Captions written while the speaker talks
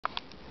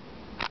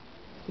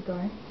it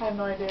going? I have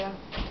no idea.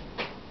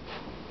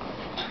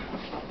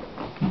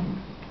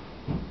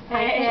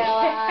 Hi,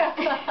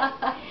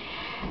 Kayla.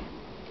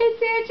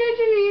 It's Aunt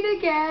Angelina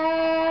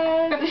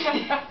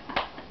again.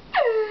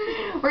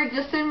 We're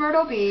just in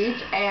Myrtle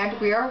Beach, and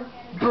we are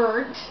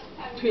burnt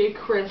to a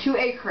crisp.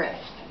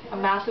 A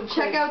massive crisp.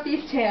 Check out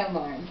these tan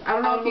lines. I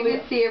don't know if you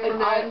can see it from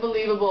there.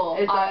 Unbelievable.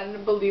 It's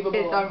unbelievable.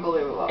 It's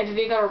unbelievable. And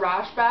Janine got a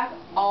rash back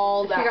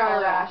all that. She got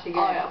a rash again.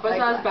 Oh yeah, but it's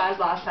not as bad as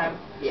last time.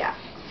 Yeah.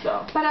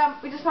 So.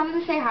 But we just wanted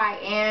to say hi,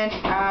 and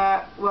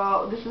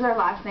well, this is our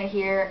last night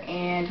here,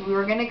 and we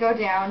were gonna go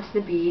down to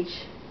the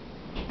beach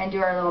and do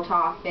our little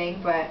talk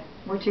thing, but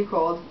we're too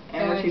cold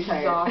and we're too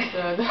tired.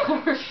 Exhausted.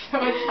 We're so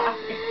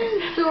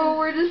tired. So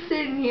we're just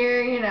sitting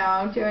here, you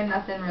know, doing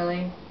nothing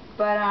really.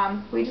 But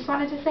we just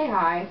wanted to say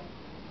hi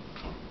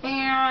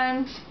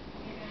and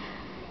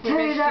tell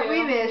you that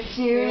we missed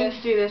you. We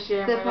missed you this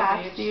year. The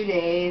past few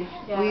days.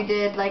 Yeah. We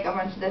did like a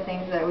bunch of the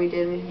things that we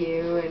did with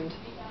you, and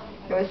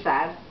it was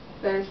sad.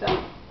 Very sad.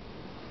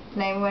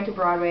 Tonight we went to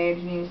Broadway,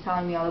 and Janine was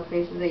telling me all the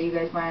places that you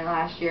guys went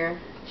last year.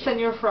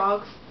 Senor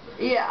Frogs.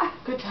 Yeah.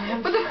 Good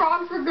times. But the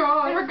frogs were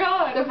gone. They were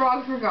gone. The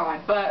frogs were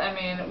gone. But I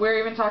mean, we're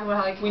even talking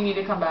about how like we need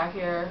to come back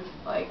here,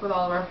 like with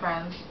all of our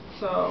friends.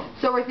 So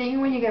we're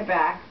thinking when you get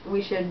back,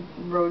 we should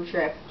road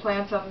trip.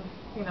 Plan some,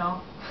 you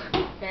know.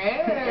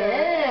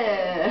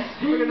 Yeah.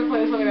 We're gonna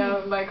play something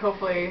out, like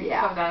hopefully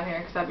come down here,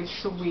 because that'd be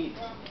sweet.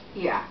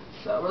 Yeah.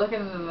 So we're looking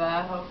into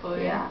that,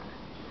 hopefully. Yeah.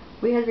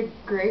 We had the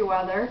great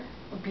weather.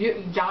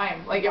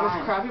 Dime. Like it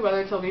was crappy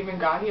weather until we even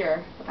got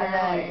here.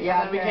 Apparently.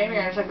 And then we came here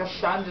and it's like the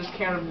sun just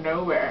came out of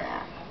nowhere.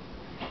 Yeah.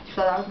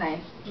 So that was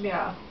nice.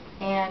 Yeah.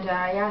 And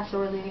yeah, so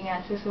we're leaving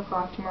at 6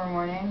 o'clock tomorrow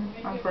morning,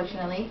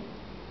 unfortunately.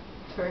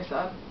 It's very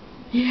sad.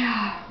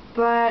 Yeah.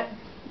 But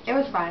it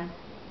was fun.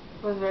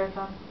 It was very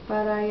fun.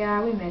 But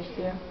yeah, we missed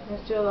you.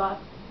 Missed you a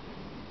lot.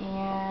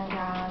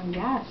 And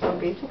yeah, so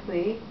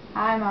basically,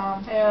 hi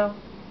Mom. Yeah.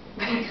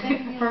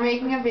 We're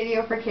making a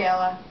video for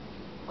Kayla.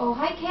 Oh,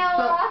 hi,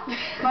 Kayla.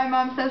 So, my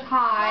mom says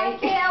hi.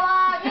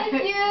 Hi, Kayla.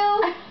 Miss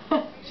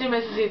you. She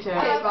misses you too.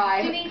 Okay,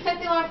 bye. Janine, set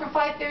the alarm for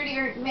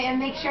 5:30 and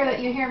make sure that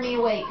you hear me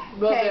awake.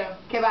 Will do.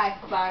 Okay, bye.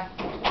 Bye.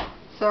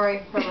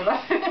 Sorry. Bye.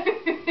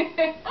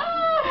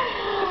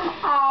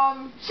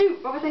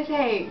 Shoot, what was I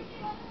saying?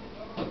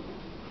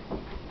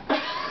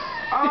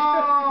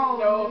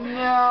 Oh,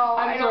 no.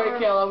 I'm sorry,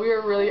 Kayla. We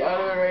are really out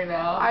of it right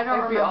now. I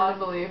don't remember. Beyond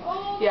belief.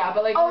 Yeah,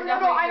 but like. Oh, no,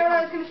 I know what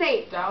I was going to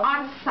say. Down?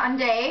 On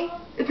Sunday,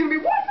 it's going to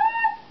be 1 month.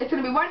 It's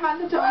going to be 1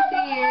 month until we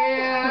see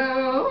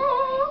you.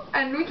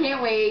 And we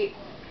can't wait.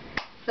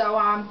 So,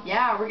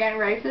 yeah, we're getting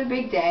ready for the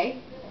big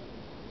day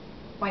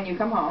when you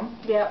come home.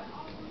 Yep.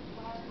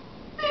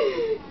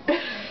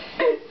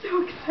 It's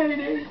so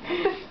exciting.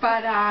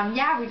 But,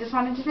 yeah, we just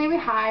wanted to say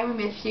hi. We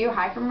missed you.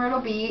 Hi from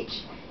Myrtle Beach.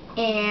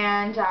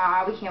 And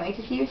we can't wait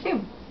to see you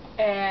soon.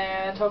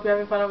 And hope you're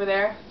having fun over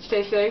there.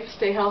 Stay safe.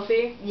 Stay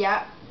healthy.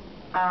 Yep.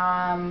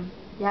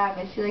 Yeah, I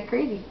miss you like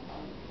crazy.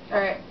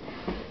 Alright.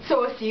 So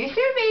we'll see you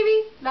soon,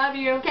 baby. Love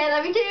you. Okay,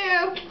 love you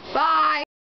too. Bye.